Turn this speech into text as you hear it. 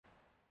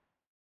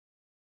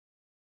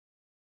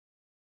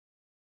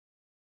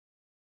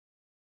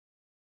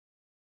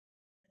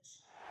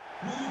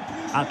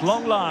At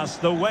long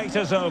last, the wait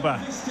is over.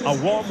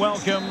 A warm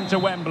welcome to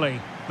Wembley.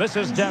 This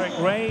is Derek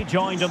Ray,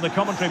 joined in the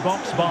commentary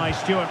box by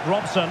Stuart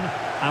Robson,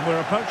 and we're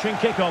approaching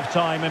kick-off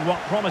time in what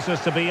promises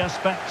to be a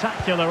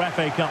spectacular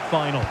FA Cup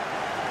final.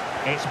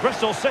 It's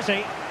Bristol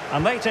City,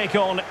 and they take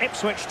on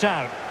Ipswich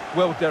Town.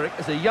 Well, Derek,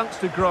 as a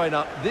youngster growing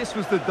up, this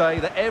was the day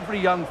that every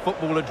young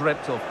footballer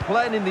dreamt of.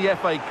 Playing in the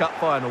FA Cup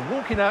final,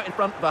 walking out in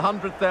front of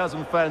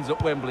 100,000 fans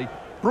at Wembley,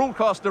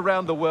 broadcast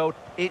around the world,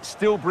 it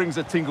still brings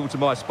a tingle to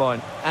my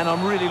spine. And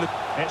I'm really looking...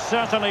 It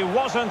certainly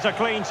wasn't a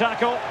clean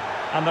tackle,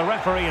 and the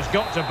referee has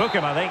got to book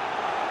him, I think.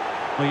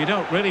 Well, you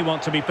don't really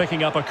want to be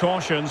picking up a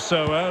caution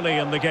so early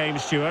in the game,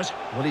 Stuart.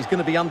 Well, he's going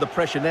to be under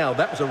pressure now.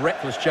 That was a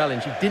reckless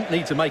challenge. He didn't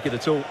need to make it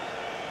at all.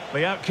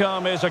 The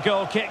outcome is a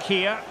goal kick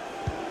here.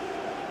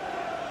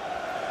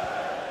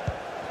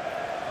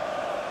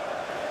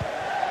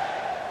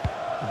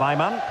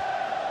 Weimann.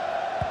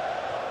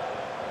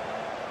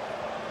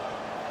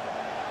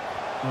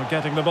 We're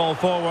getting the ball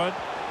forward.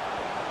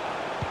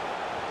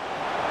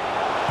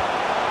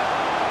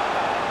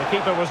 The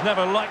keeper was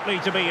never likely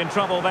to be in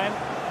trouble then.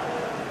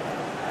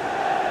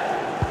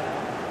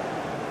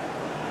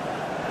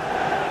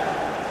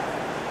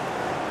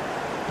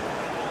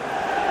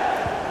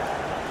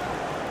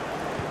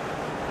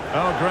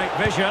 Oh, great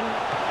vision.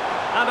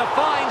 And a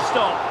fine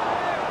stop.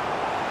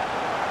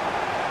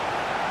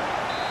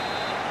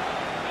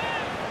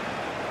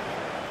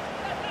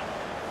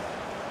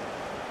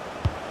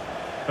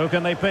 Who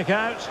can they pick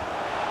out?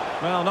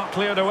 Well, not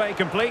cleared away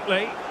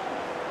completely.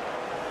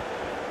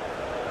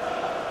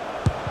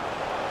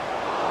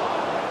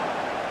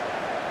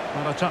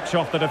 Not a touch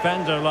off the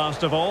defender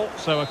last of all,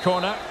 so a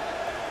corner.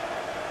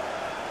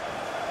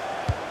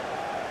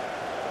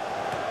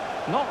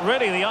 Not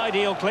really the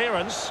ideal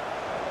clearance.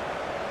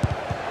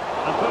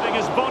 And putting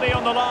his body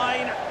on the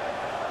line.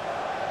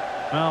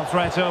 Well,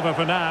 threat over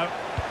for now.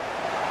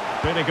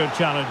 Really good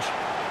challenge.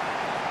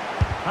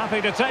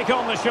 Happy to take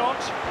on the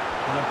shot.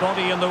 And a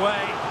body in the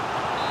way.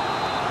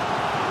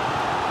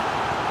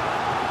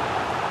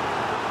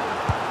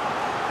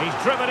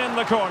 He's driven in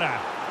the corner.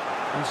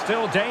 And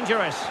still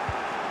dangerous.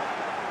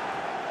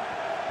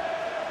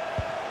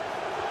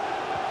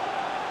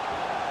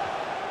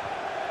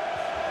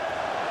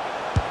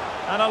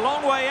 And a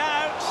long way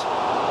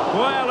out.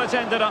 Well, it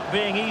ended up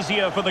being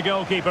easier for the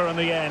goalkeeper in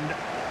the end.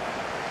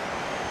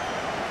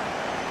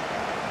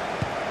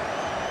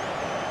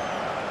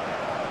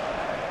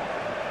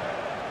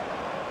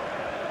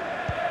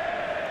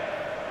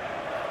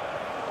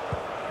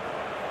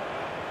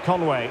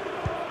 Conway.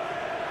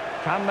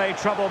 Can they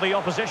trouble the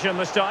opposition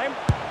this time?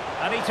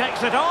 And he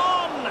takes it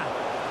on!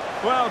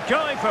 Well,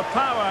 going for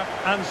power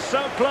and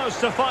so close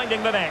to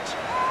finding the net.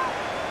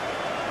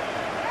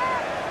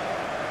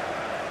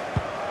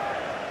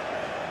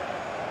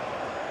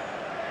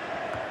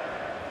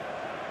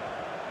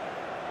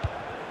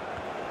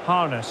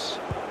 Harness.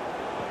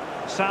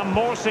 Sam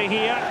Morsey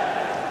here.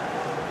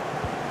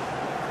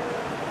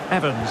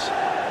 Evans.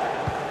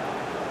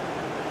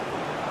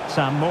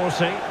 Sam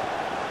Morsey.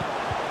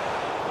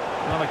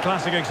 Well, a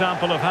classic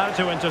example of how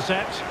to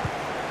intercept.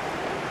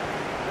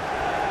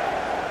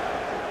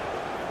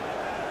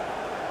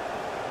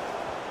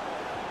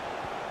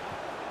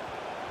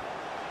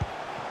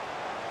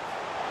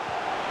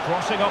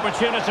 Crossing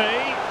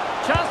opportunity.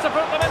 Chance to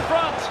put them in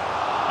front.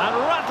 And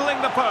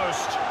rattling the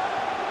post.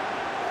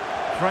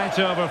 Threat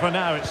over for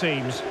now, it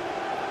seems.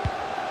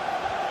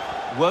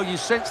 Well, you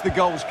sense the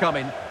goals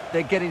coming.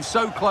 They're getting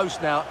so close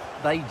now.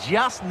 They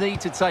just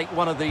need to take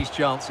one of these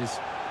chances.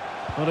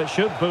 Well, it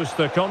should boost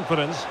their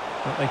confidence,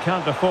 but they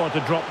can't afford to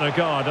drop their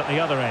guard at the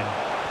other end.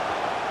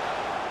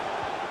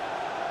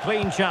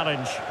 Clean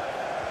challenge.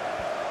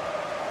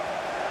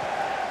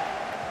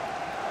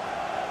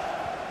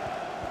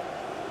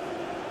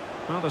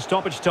 Well, the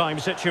stoppage time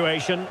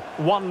situation,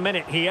 1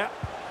 minute here.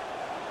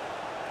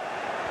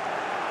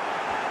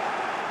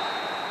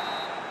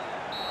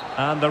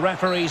 And the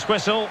referee's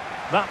whistle,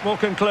 that will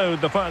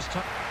conclude the first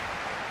time.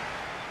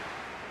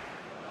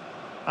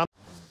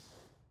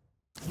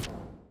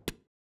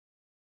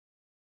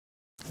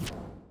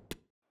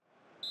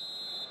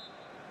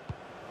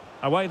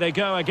 Away they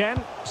go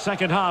again.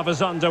 Second half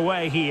is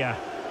underway here.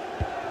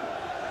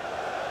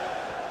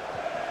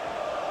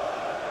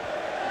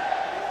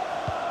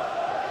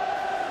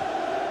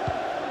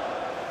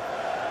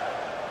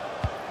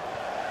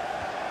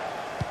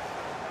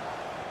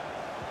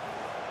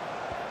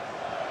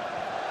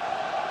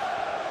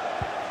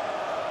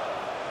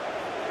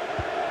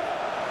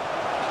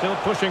 Still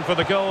pushing for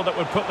the goal that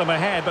would put them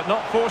ahead, but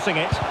not forcing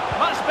it.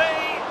 Must be!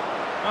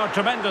 Oh,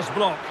 tremendous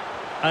block.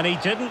 And he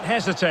didn't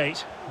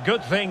hesitate.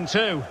 Good thing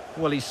too.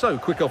 Well, he's so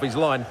quick off his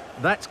line.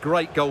 That's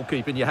great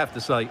goalkeeping, you have to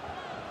say.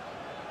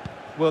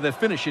 Well, their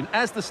finishing,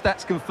 as the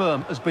stats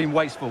confirm, has been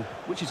wasteful,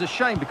 which is a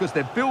shame because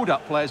their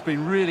build-up play has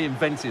been really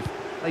inventive.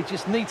 They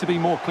just need to be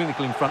more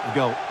clinical in front of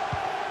goal.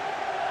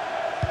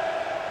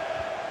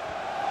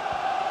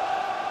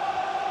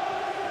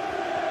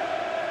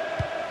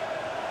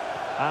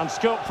 And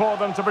scope for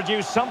them to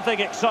produce something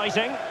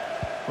exciting.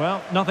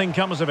 Well, nothing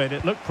comes of it.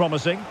 It looked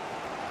promising.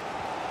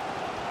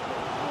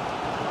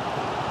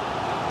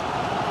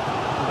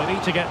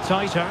 need to get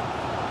tighter.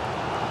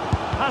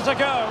 Has a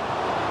go.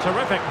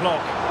 Terrific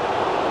block.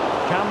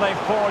 Can they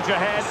forge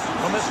ahead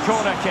from this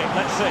corner kick?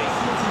 Let's see.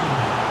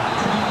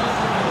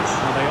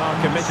 Well, they are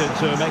committed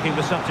to making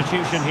the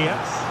substitution here.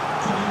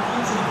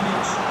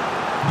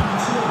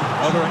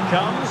 Over it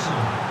comes.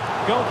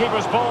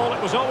 Goalkeeper's ball.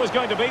 It was always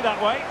going to be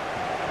that way.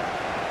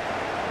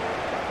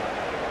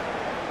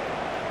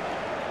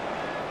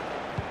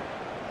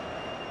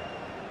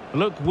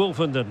 Luke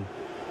Wolfenden.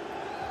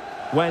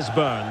 Wes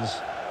Burns.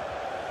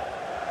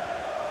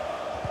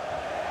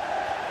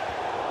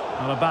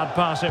 Not a bad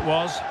pass it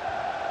was.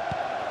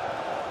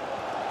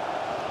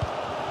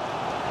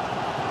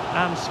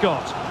 And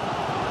Scott.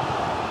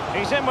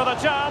 He's in with a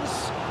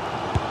chance.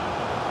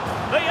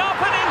 The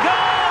opening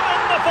goal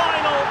in the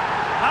final.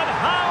 And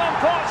how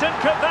important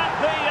could that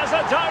be as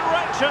a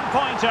direction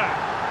pointer?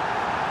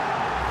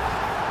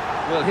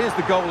 Well, here's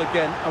the goal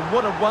again, and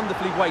what a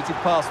wonderfully weighted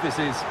pass this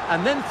is.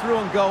 And then through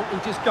on goal, he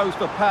just goes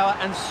for power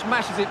and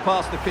smashes it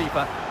past the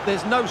keeper.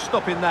 There's no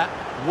stopping that.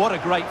 What a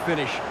great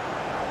finish.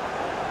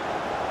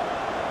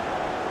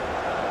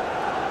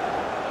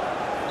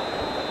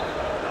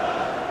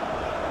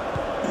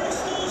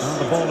 Well,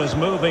 the ball is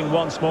moving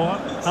once more.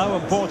 How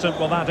important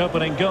will that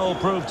opening goal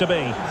prove to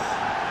be?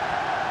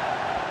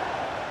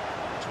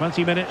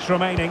 20 minutes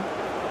remaining.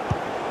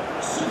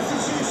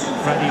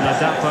 Freddie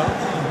Ladapo.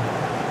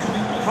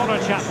 Connor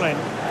Chaplin.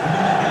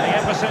 And the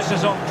emphasis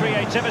is on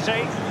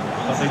creativity,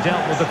 but they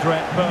dealt with the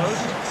threat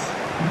posed.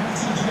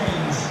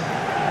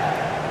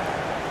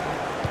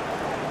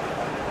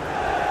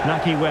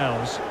 Naki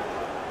Wells.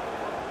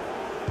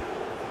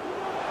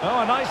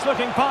 Oh, a nice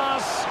looking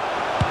pass.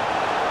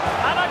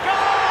 And a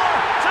goal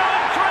to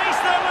increase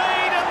the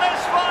lead in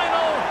this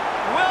final.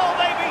 Will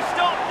they be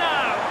stopped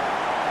now?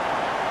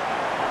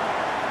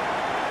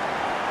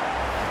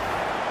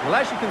 Well,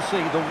 as you can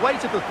see, the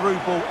weight of the through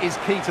ball is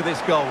key to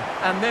this goal.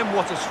 And then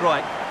what a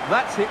strike.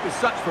 That's hit with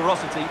such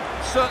ferocity.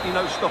 Certainly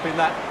no stopping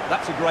that.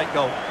 That's a great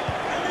goal.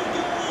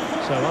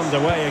 So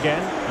underway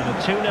again, and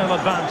a 2-0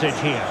 advantage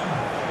here.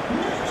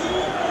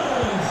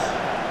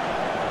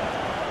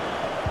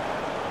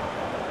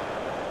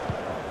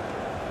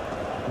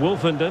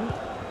 Wolfenden.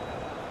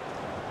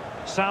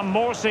 Sam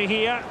Morsey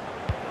here.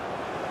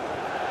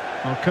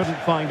 Well, couldn't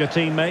find a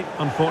teammate,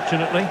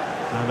 unfortunately.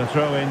 And a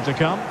throw-in to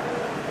come.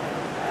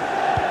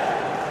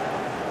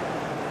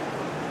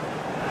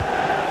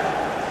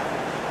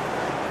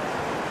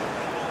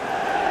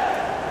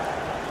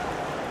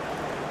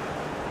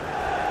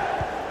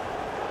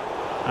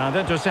 And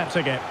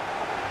intercepting it.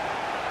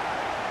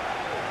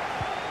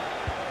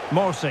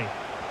 Morsey.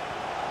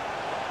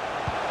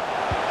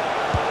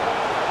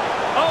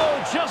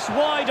 Oh, just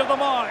wide of the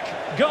mark.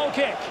 Goal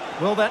kick.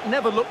 Well, that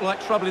never looked like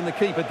troubling the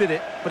keeper, did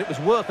it? But it was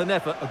worth an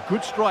effort. A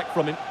good strike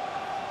from him.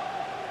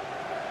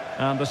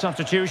 And the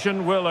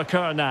substitution will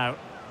occur now.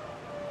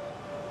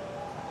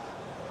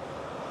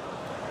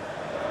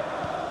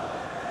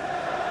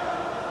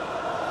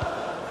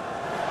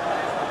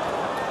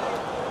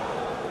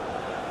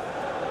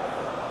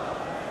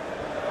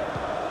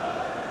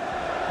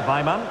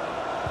 Weimann.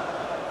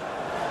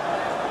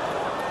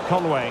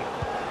 Conway.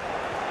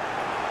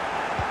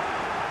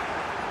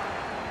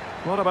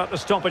 What about the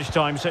stoppage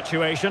time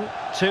situation?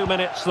 2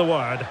 minutes the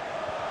word.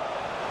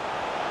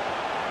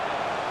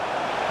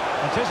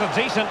 It is a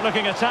decent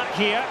looking attack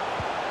here.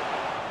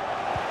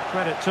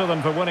 Credit to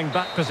them for winning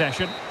back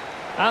possession.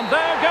 And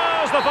there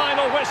goes the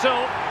final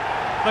whistle.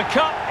 The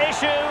cup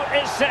issue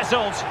is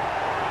settled.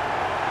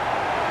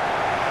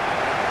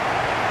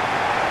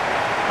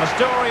 A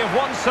story of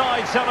one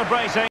side celebrating.